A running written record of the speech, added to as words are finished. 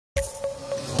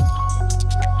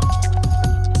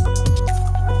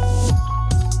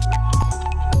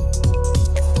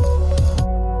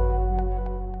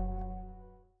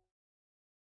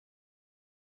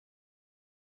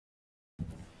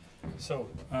So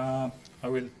I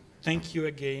will thank you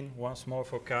again once more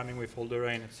for coming with all the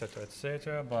rain, etc.,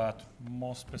 etc. But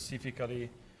more specifically,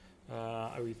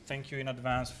 I will thank you in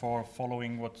advance for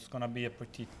following what's going to be a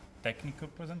pretty technical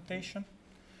presentation.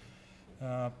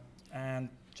 And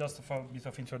just for a bit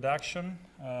of introduction,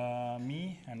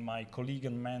 me and my colleague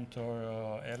and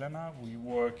mentor, Elena, we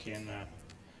work in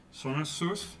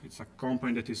SonarJS. It's a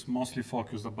company that is mostly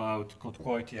focused about code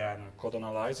quality and code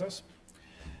analyzers.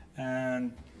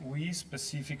 And we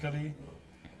specifically,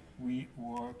 we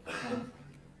work on...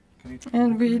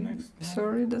 And we,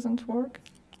 sorry, it doesn't work.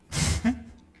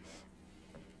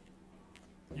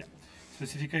 Yeah,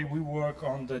 specifically we work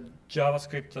on the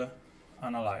JavaScript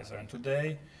analyzer. And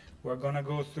today we're going to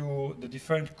go through the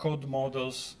different code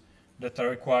models that are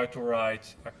required to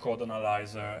write a code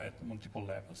analyzer at multiple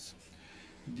levels.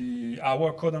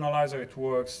 Our code analyzer, it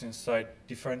works inside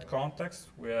different contexts.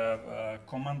 We have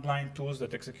command line tools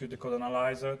that execute the code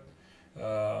analyzer.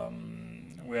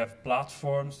 We have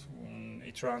platforms.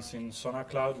 It runs in Sonar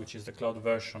Cloud, which is the cloud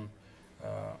version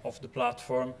of the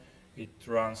platform. It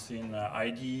runs in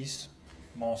IDEs,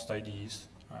 most IDEs,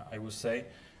 I would say.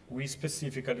 We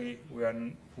specifically,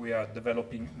 we are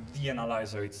developing the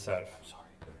analyzer itself. Sorry.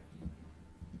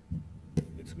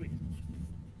 It's good.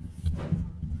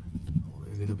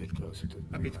 A little bit closer to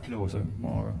a bit closer,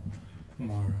 more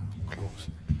close.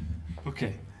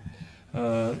 Okay.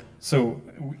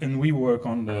 And we work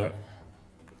on the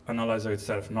analyzer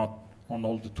itself, not on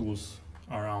all the tools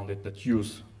around it that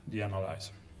use the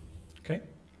analyzer. Okay.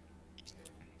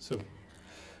 So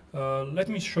let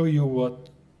me show you what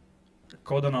a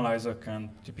code analyzer can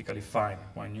typically find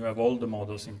when you have all the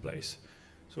models in place.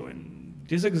 So in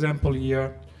this example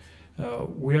here,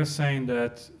 we are saying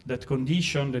that that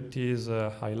condition that is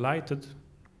highlighted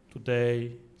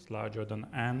today is larger than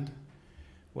and.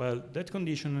 Well, that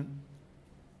condition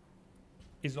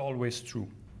is always true.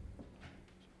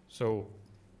 So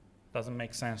it doesn't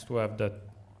make sense to have that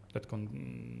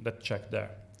check there.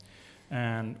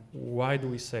 And why do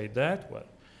we say that? Well,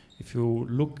 if you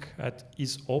look at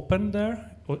is open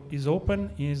there, is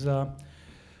open is a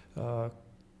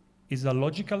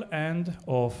logical end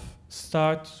of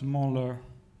start smaller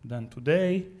than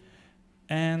today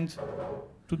and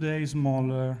today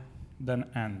smaller than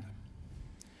end.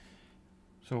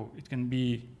 So it can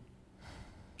be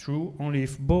true only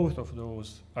if both of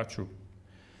those are true.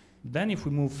 Then if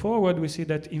we move forward, we see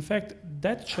that in fact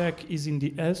that check is in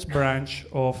the else branch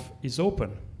of is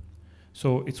open.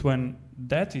 So it's when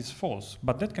that is false,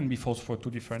 but that can be false for two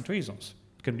different reasons.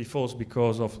 It can be false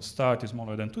because of start is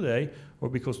smaller than today, or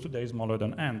because today is smaller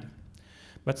than end.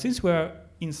 But since we're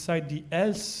inside the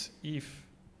else if,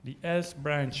 the else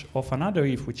branch of another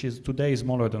if, which is today is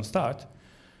smaller than start,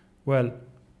 well,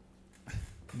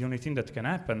 the only thing that can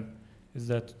happen is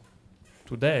that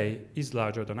today is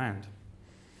larger than end.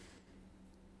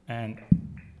 And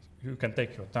you can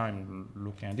take your time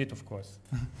looking at it, of course.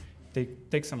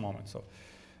 Takes a moment. So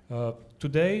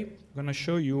today, I'm going to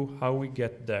show you how we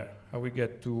get there, how we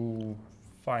get to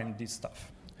find this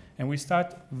stuff. And we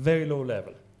start very low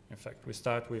level. In fact, we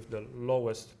start with the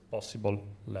lowest possible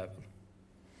level.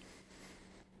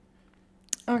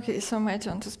 Okay, so my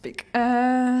turn to speak.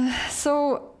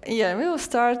 So yeah, we will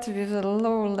start with the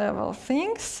low level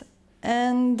things.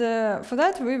 And for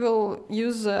that, we will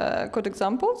use code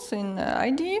examples in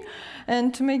IDE.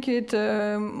 And to make it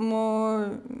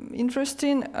more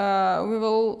interesting, we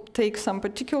will take some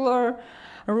particular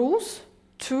rules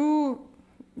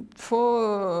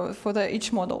for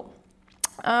each model.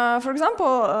 For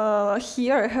example,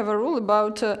 here I have a rule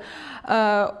about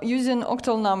using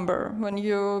octal number. When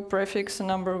you prefix a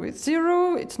number with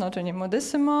 0, it's not anymore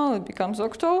decimal, it becomes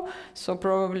octal. So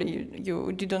probably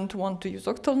you didn't want to use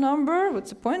octal number.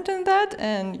 What's the point in that?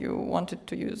 And you wanted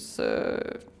to use,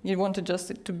 you wanted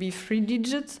just it to be 3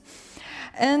 digits.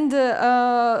 And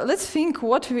let's think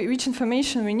which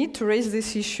information we need to raise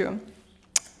this issue.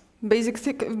 Basic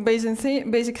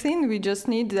thing, we just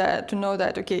need to know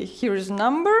that, okay, here is a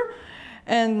number,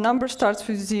 and number starts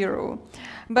with 0.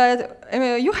 But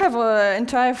you have an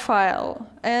entire file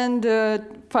and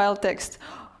file text.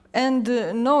 And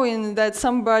knowing that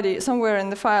somewhere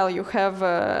in the file you have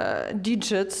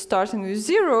digits starting with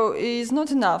 0 is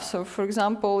not enough. So for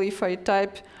example, if I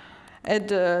add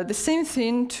the same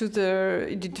thing to the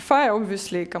identifier,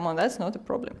 obviously, come on, that's not a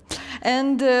problem.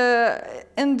 And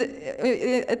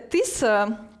at this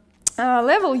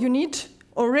level, you need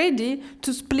already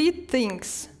to split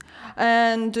things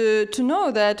and to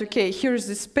know that, okay, here's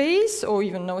the space, or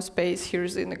even no space,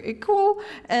 here's an equal,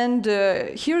 and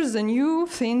here's a new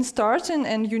thing starting,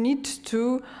 and you need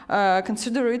to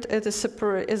consider it as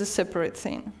a separate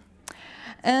thing.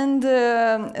 And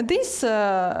this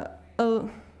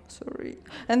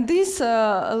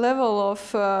level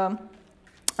of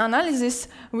analysis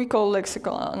we call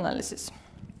lexical analysis.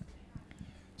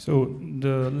 So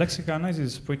the lexical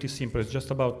analysis is pretty simple. It's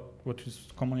just about what is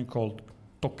commonly called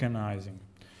tokenizing.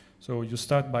 So you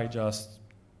start by just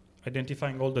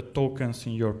identifying all the tokens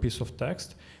in your piece of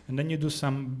text, and then you do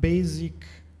some basic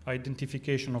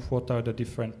identification of what are the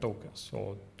different tokens.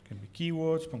 So it can be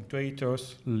keywords,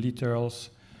 punctuators, literals.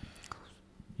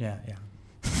 Yeah.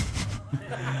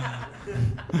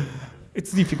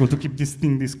 It's difficult to keep this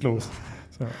thing this close.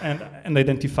 So, and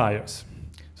identifiers.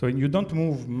 So you don't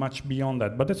move much beyond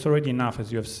that, but that's already enough,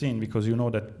 as you have seen, because you know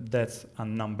that that's a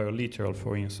number literal,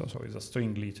 for instance, or it's a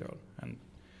string literal. And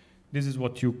this is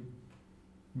what you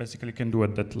basically can do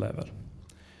at that level.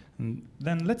 And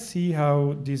then let's see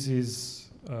how this is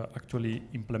actually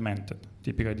implemented,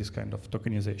 typically this kind of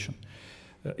tokenization.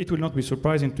 It will not be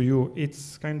surprising to you,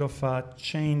 it's kind of a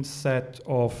chained set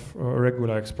of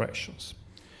regular expressions.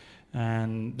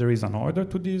 And there is an order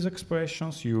to these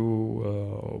expressions.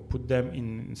 You put them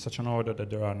in such an order that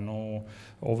there are no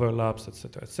overlaps,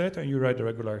 etc., etc. And you write the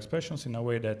regular expressions in a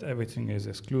way that everything is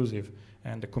exclusive.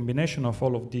 And the combination of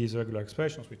all of these regular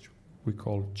expressions, which we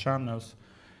call channels,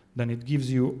 then it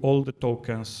gives you all the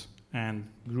tokens and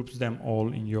groups them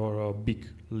all in your big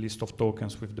list of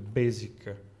tokens with the basic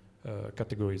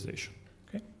categorization.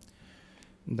 Okay.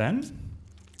 Then,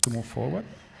 to move forward.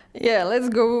 Yeah, let's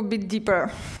go a bit deeper.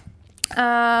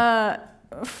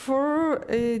 For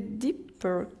a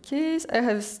deeper case, I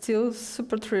have still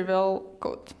super trivial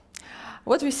code.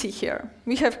 What we see here,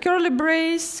 we have curly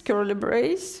brace,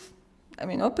 I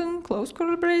mean open, close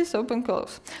curly brace, open,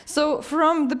 close. So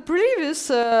from the previous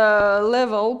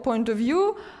level point of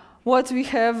view, what we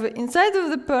have inside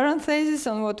of the parentheses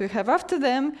and what we have after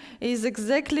them is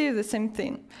exactly the same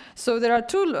thing. So there are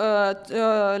two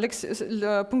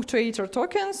punctuator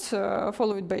tokens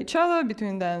followed by each other.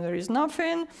 Between them there is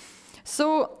nothing.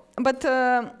 So, but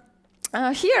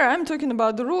here I'm talking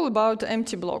about the rule about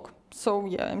empty block. So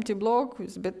yeah, empty block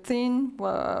is a bit thin.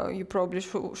 Well, you probably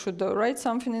should write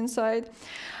something inside.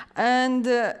 And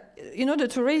in order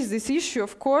to raise this issue,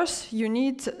 of course, you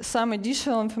need some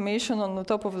additional information on the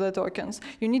top of the tokens.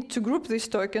 You need to group these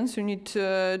tokens. You need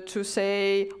to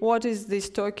say, what is this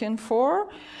token for?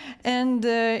 And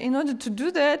in order to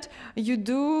do that, you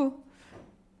do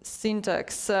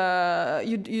syntax.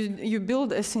 You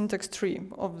build a syntax tree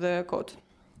of the code.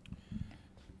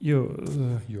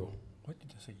 What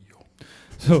did I say?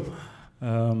 So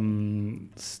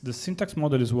the syntax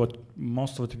model is what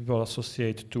most of the people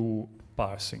associate to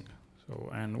parsing. So,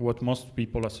 and what most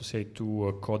people associate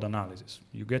to code analysis.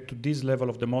 You get to this level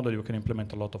of the model, you can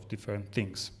implement a lot of different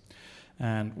things.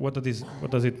 And what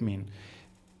does it mean?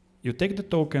 You take the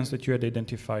tokens that you had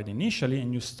identified initially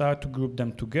and you start to group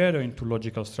them together into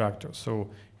logical structures.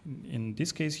 So in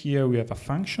this case here, we have a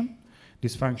function.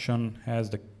 This function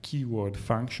has the keyword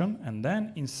function, and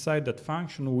then inside that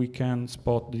function we can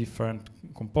spot the different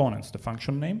components. The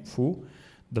function name, foo,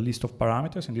 the list of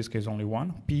parameters, in this case only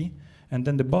one, p, and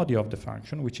then the body of the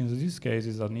function, which in this case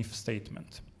is an if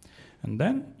statement. And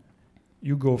then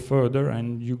you go further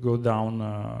and you go down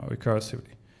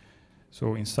recursively.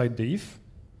 So inside the if,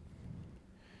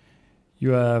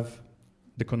 you have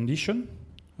the condition,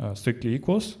 strictly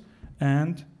equals,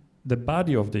 and the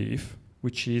body of the if,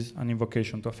 which is an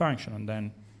invocation to a function. And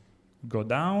then go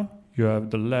down, you have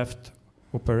the left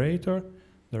operator,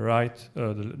 the right,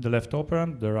 the left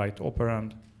operand, the right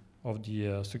operand of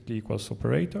the strictly equals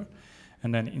operator.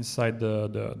 And then inside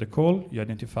the call, you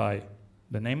identify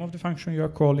the name of the function you are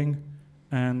calling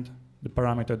and the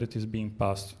parameter that is being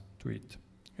passed to it.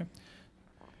 Okay.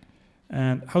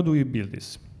 And how do you build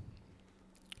this?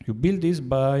 You build this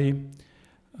by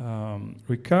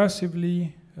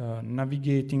recursively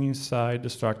navigating inside the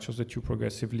structures that you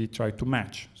progressively try to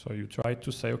match. So you try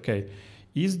to say, okay,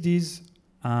 is this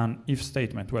an if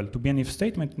statement? Well, to be an if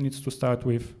statement, it needs to start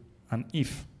with an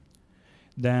if.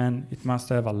 Then it must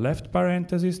have a left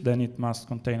parenthesis, then it must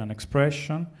contain an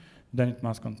expression, then it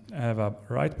must have a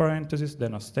right parenthesis,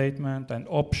 then a statement, and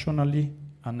optionally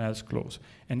an else clause.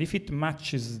 And if it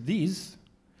matches this,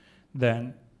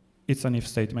 then it's an if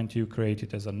statement. You create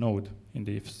it as a node in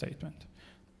the if statement.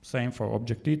 Same for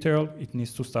object literal, it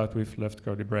needs to start with left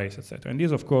curly brace, etc. And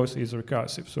this, of course, is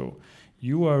recursive. So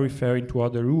you are referring to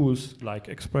other rules like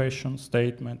expression,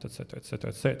 statement, etc., etc.,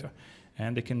 etc.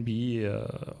 And they can be,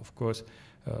 of course,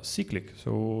 cyclic.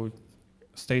 So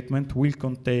statement will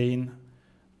contain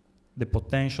the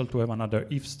potential to have another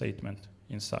if statement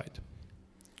inside.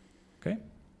 Okay?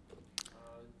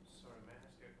 Sorry, may I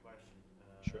ask you a question?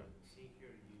 Sure. See here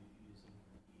you using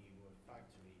the word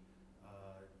factory.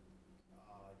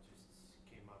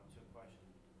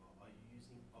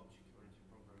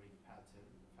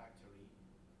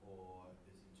 or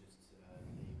is it just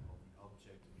name of the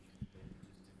object, which would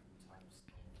maybe just different types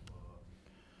of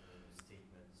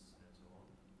statements and so on?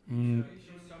 Mm. You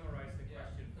should summarize the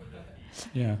question for the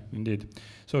feed. Yeah, indeed.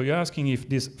 So you're asking if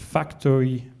this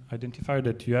factory identifier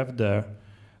that you have there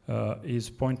is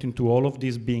pointing to all of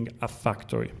these being a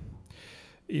factory.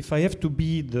 If I have to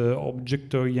be the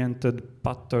object-oriented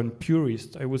pattern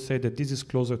purist, I would say that this is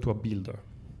closer to a builder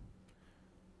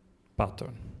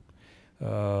pattern.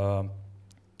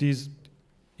 This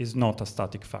is not a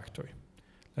static factory.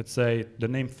 Let's say the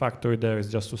name factory there is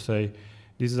just to say,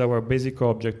 this is our basic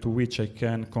object to which I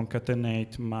can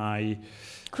concatenate my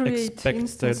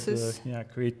expected,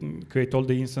 create all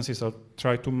the instances or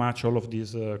try to match all of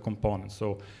these components.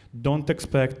 So don't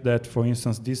expect that, for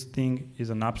instance, this thing is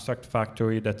an abstract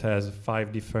factory that has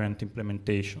 5 different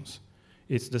implementations.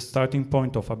 It's the starting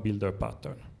point of a builder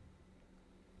pattern.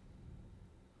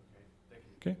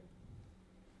 Okay.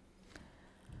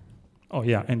 Oh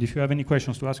yeah, and if you have any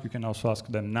questions to ask, you can also ask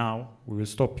them now. We will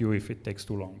stop you if it takes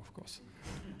too long, of course.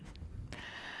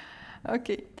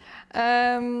 Okay.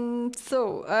 And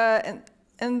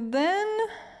then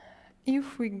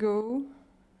if we go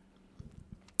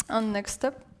on next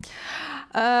step,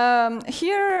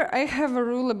 here I have a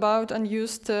rule about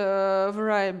unused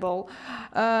variable.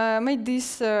 Made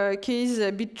this case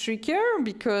a bit trickier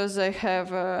because I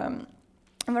have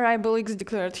variable x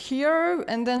declared here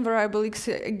and then variable x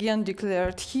again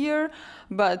declared here,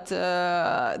 but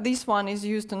this one is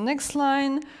used on next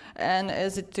line, and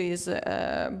as it is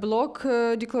a block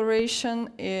declaration,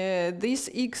 this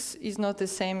x is not the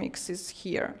same x is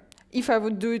here. If I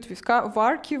would do it with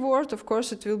var keyword, of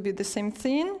course it will be the same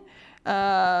thing.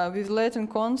 With let and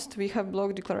const we have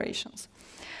block declarations.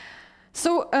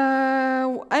 So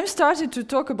I'm starting to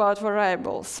talk about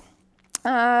variables.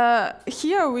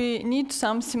 Here we need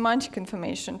some semantic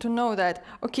information to know that,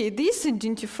 okay, this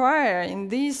identifier in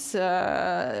this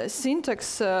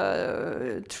syntax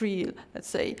tree, let's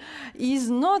say, is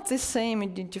not the same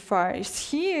identifier as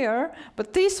here,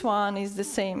 but this one is the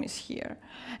same as here.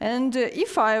 And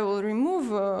if I will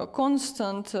remove a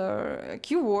constant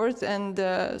keyword and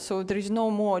so there is no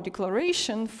more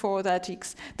declaration for that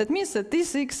x, that means that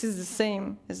this x is the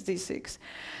same as this x.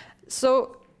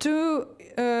 So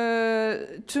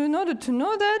in order to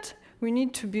know that, we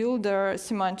need to build a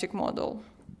semantic model.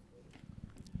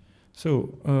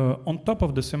 So on top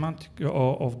of the semantic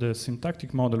of the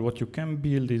syntactic model, what you can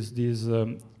build is this.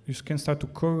 You can start to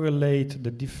correlate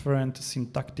the different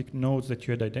syntactic nodes that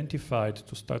you had identified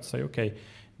to start say, okay,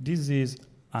 this is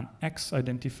an X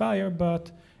identifier,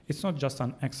 but it's not just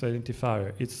an X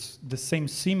identifier. It's the same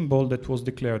symbol that was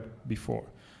declared before.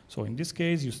 So in this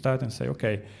case, you start and say,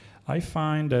 okay, I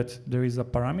find that there is a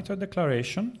parameter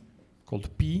declaration called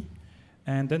P,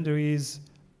 and then there is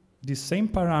this same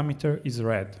parameter is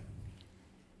red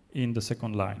in the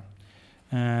second line.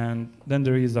 And then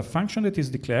there is a function that is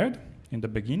declared in the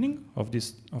beginning of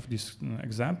this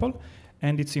example,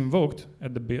 and it's invoked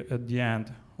at the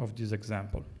end of this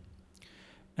example.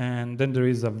 And then there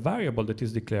is a variable that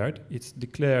is declared. It's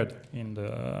declared in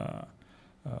the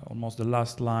almost the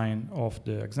last line of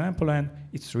the example, and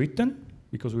it's written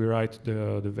because we write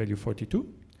the value 42,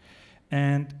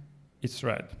 and it's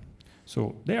red.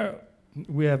 So there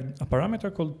we have a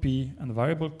parameter called P and a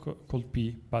variable called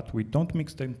P, but we don't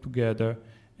mix them together,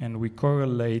 and we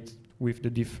correlate with the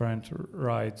different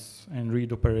writes and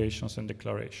read operations and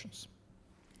declarations.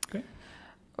 Okay?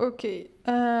 Okay,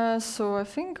 so I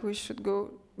think we should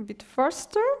go a bit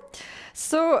faster.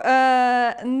 So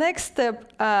next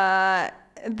step,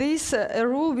 this a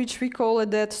rule which we call a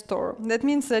dead store. That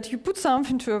means that you put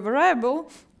something to a variable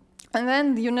and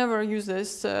then you never use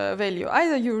this value.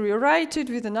 Either you rewrite it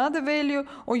with another value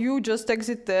or you just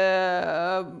exit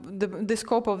the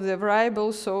scope of the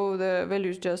variable, so the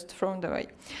value is just thrown away.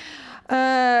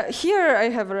 Here I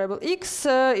have variable x.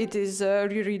 It is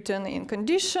rewritten in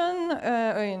condition,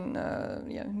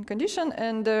 in condition,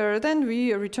 and then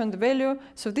we return the value.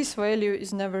 So this value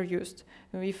is never used.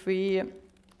 If we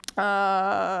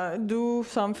do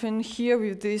something here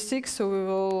with this x, so we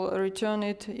will return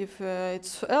it if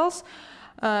it's else.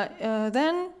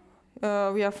 Then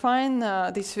we are fine.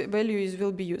 This value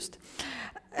will be used.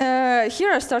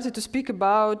 Here I started to speak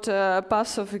about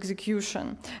paths of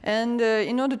execution, and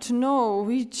in order to know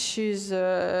which is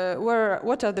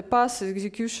what are the paths of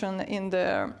execution in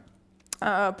the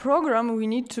program, we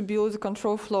need to build a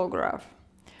control flow graph.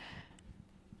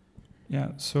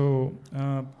 Yeah. So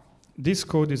this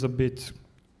code is a bit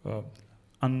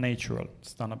unnatural.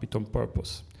 It's done a bit on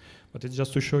purpose, but it's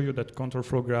just to show you that control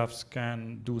flow graphs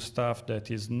can do stuff that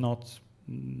is not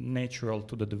natural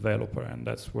to the developer, and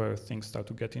that's where things start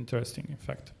to get interesting, in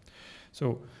fact.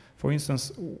 So, for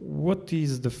instance, what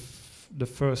is the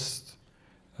first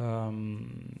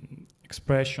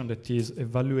expression that is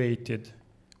evaluated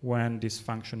when this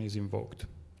function is invoked,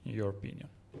 in your opinion?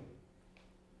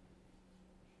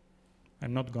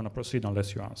 I'm not going to proceed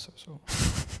unless you answer. So.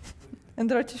 And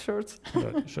dirty shorts.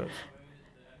 Dirty shorts.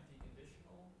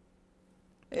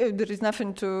 There is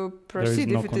nothing to proceed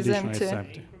there is if no it is condition, empty. it's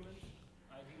empty.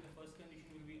 I think the first condition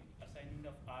will be assignment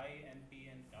of I and P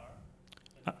and R.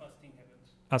 That's the first thing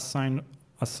happens.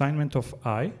 Assignment of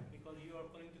I. Because you are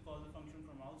going to call the function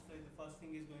from outside, the first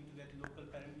thing is going to get local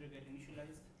parameter get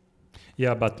initialized.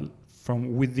 Yeah, but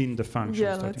from within the function.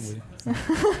 Yeah, starting let's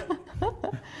with.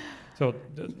 So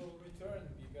It will return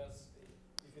because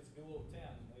if it's below 10,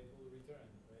 it will return,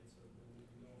 right? So there will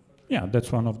be no further. yeah,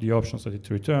 that's one of the options that it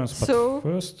returns. But So-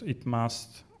 first, it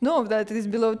must. No, that it is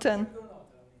below 10.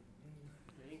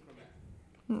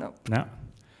 No. Now,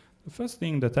 the first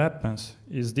thing that happens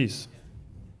is this.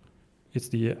 It's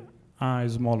the I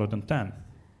smaller than 10.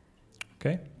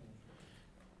 Okay.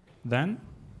 Then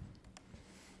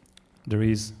there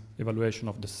is evaluation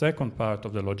of the second part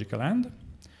of the logical AND.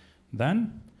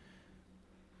 Then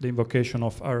the invocation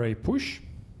of array push.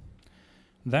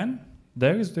 Then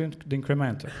there is the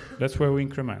incrementer. That's where we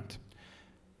increment.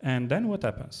 And then what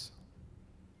happens?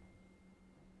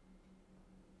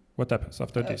 What happens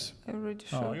after this? I already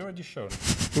Oh, showed. you already showed.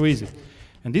 Too easy.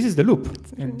 And this is the loop.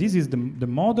 And this is the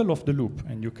model of the loop.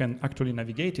 And you can actually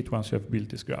navigate it once you have built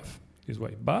this graph this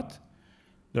way. But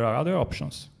there are other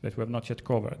options that we have not yet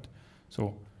covered.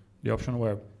 So the option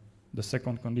where the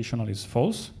second conditional is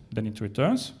false, then it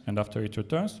returns, and after it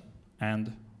returns,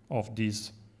 end of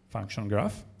this function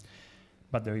graph.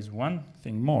 But there is one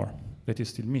thing more that is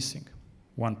still missing,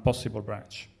 one possible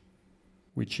branch,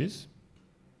 which is,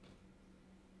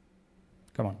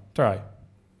 come on, try.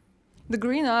 The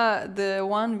green are the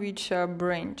one which are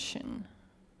branching.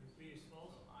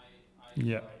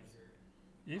 Yeah.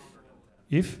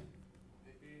 If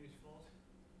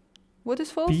What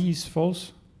is false? P is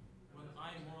false.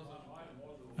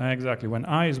 Exactly. When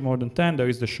I is more than 10, there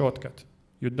is the shortcut.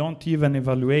 You don't even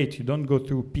evaluate. You don't go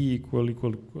through P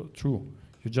equal true.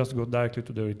 You just go directly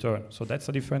to the return. So that's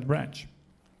a different branch.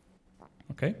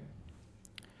 Okay?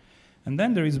 And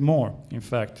then there is more. In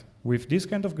fact, with this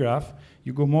kind of graph,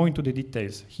 you go more into the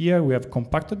details. Here we have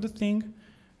compacted the thing,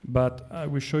 but I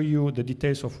will show you the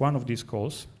details of one of these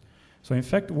calls. So in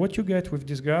fact, what you get with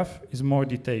this graph is more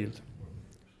detailed.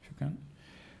 If you can.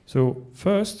 So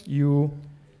first, you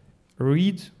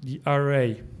read the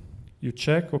array. You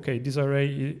check, okay, this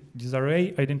array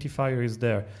identifier is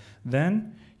there.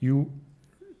 Then you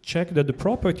check that the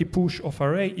property push of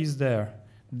array is there.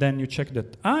 Then you check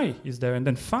that I is there, and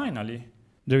then finally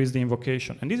there is the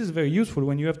invocation. And this is very useful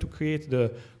when you have to create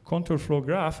the control flow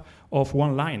graph of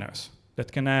one-liners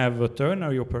that can have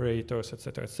ternary operators,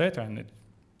 etc., and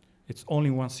it's only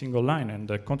one single line, and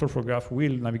the control flow graph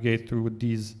will navigate through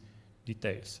these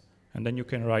details. And then you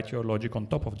can write your logic on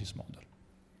top of this model.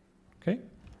 Okay?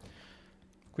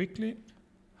 Quickly,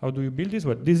 how do you build this?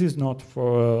 Well, this is not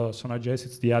for SonarJS,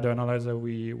 it's the other analyzer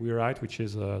we write, which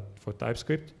is for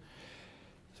TypeScript.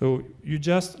 So you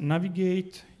just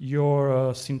navigate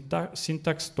your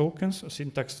syntax tokens,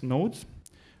 syntax nodes,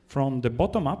 from the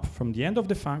bottom up, from the end of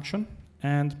the function,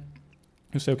 and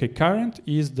you say, okay, current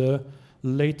is the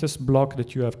latest block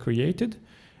that you have created,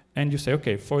 and you say,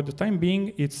 okay, for the time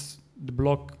being, it's the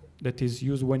block that is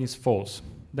used when it's false.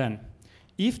 Then,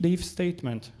 if the if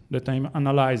statement that I'm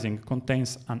analyzing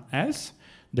contains an else,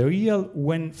 the real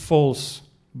when false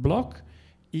block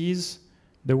is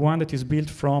the one that is built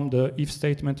from the if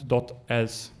statement dot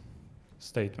else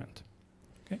statement.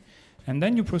 Okay? And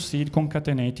then you proceed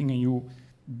concatenating and you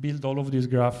build all of this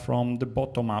graph from the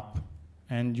bottom up,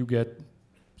 and you get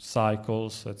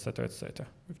cycles, etc.,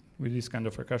 with this kind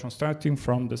of recursion, starting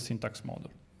from the syntax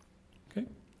model. Okay?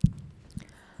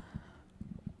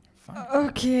 Fine.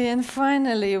 Okay, and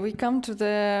finally we come to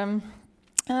the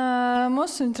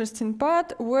most interesting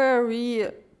part where we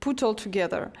put all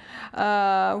together.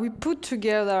 We put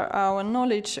together our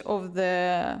knowledge of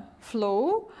the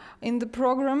flow in the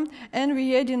program, and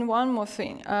we add in one more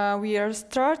thing. We are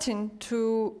starting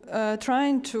to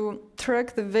trying to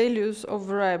track the values of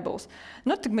variables.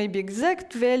 Not maybe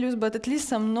exact values, but at least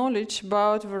some knowledge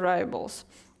about variables.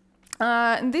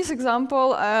 In this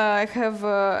example, I have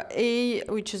a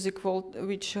which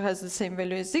has the same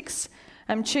value as x.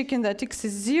 I'm checking that x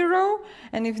is 0,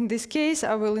 and if in this case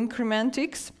I will increment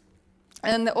x,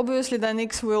 and obviously then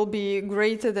x will be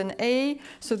greater than a,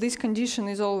 so this condition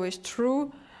is always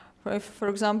true. If, for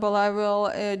example, I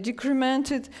will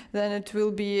decrement it, then it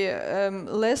will be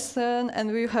less than,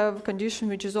 and we have condition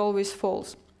which is always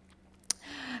false.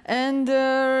 And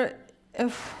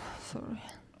sorry.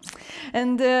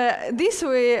 And this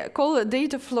we call a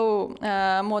data flow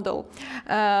model.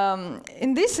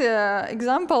 In this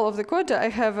example of the code, I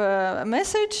have a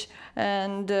message,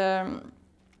 and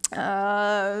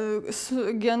so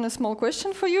again, a small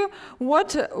question for you.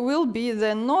 What will be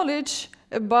the knowledge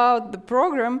about the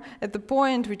program at the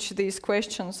point which these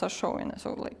questions are showing?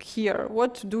 So like here,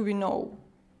 what do we know?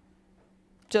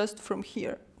 Just from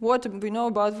here. What do we know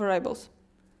about variables?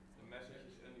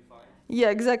 Yeah,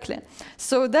 exactly.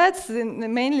 So that's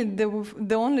mainly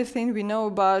the only thing we know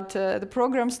about the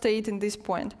program state in this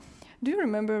point. Do you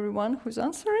remember everyone who's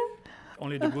answering?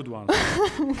 Only the good ones.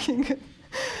 Okay, good.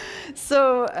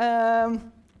 So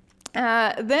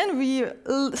then we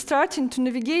starting to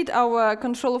navigate our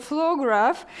control flow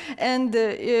graph, and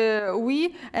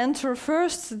we enter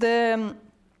first the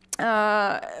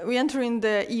we enter in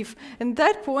the if. And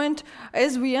that point,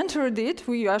 as we entered it,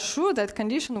 we are sure that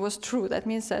condition was true. That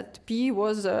means that P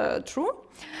was true.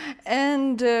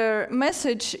 And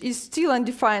message is still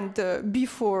undefined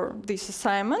before this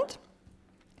assignment.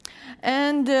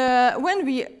 And when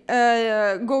we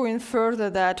go in further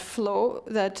that flow,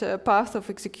 that path of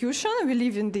execution, we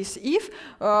leave in this if.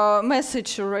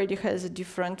 Message already has a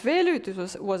different value.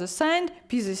 It was assigned.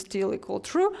 P is still equal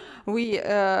true. We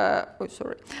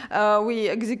we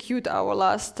execute our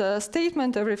last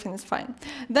statement. Everything is fine.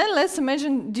 Then let's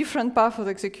imagine different path of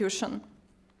execution.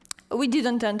 We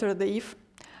didn't enter the if.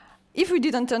 If we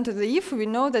didn't enter the if, we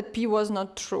know that P was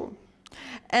not true.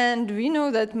 And we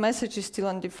know that message is still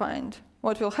undefined.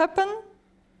 What will happen?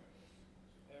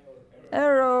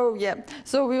 Error, yeah.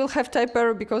 So we will have type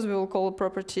error because we will call a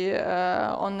property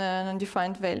on an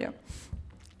undefined value.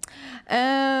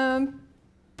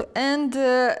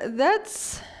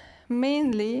 That's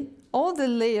mainly all the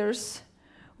layers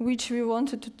which we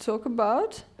wanted to talk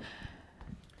about.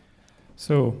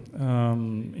 So,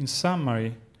 in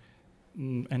summary,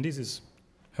 and this is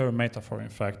her metaphor, in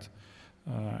fact,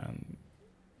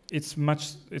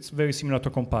 it's very similar to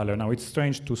compiler. Now, it's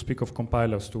strange to speak of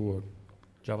compilers to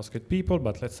JavaScript people,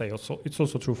 but let's say it's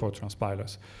also true for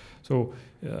transpilers. So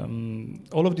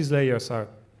all of these layers are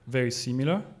very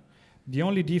similar. The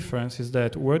only difference is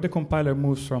that where the compiler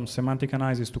moves from semantic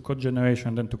analysis to code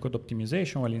generation, then to code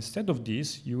optimization, well, instead of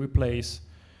this, you replace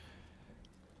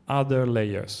other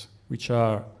layers, which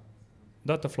are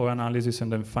data flow analysis,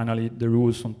 and then finally the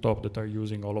rules on top that are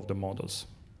using all of the models.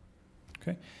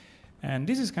 Okay, and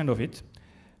this is kind of it.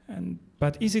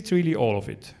 But is it really all of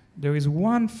it? There is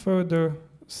one further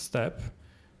step,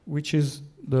 which is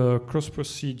the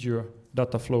cross-procedure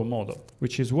data flow model,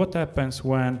 which is what happens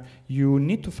when you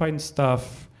need to find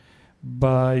stuff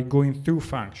by going through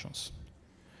functions.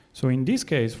 So in this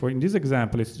case, in this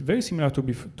example, it's very similar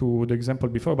to the example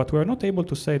before, but we are not able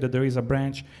to say that there is a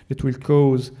branch that will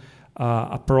cause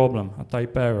a problem, a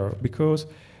type error, because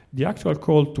the actual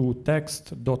call to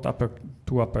text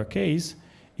to uppercase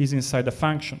is inside the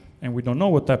function, and we don't know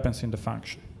what happens in the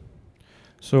function.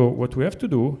 So what we have to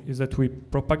do is that we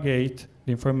propagate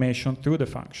the information through the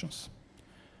functions.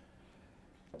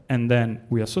 And then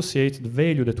we associate the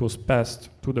value that was passed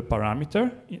to the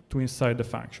parameter to inside the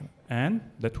function. And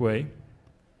that way,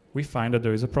 we find that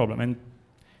there is a problem. And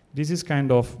this is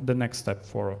kind of the next step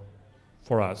for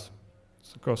us.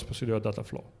 It's a cross-procedural data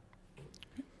flow.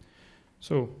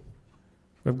 So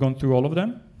we've gone through all of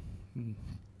them.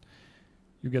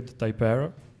 You get the type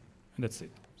error, and that's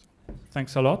it. So,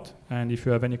 thanks a lot. And if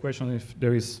you have any questions, if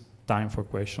there is time for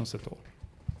questions at all.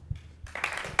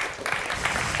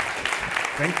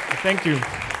 Thank you.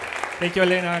 Thank you,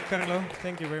 Elena Carlo.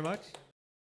 Thank you very much.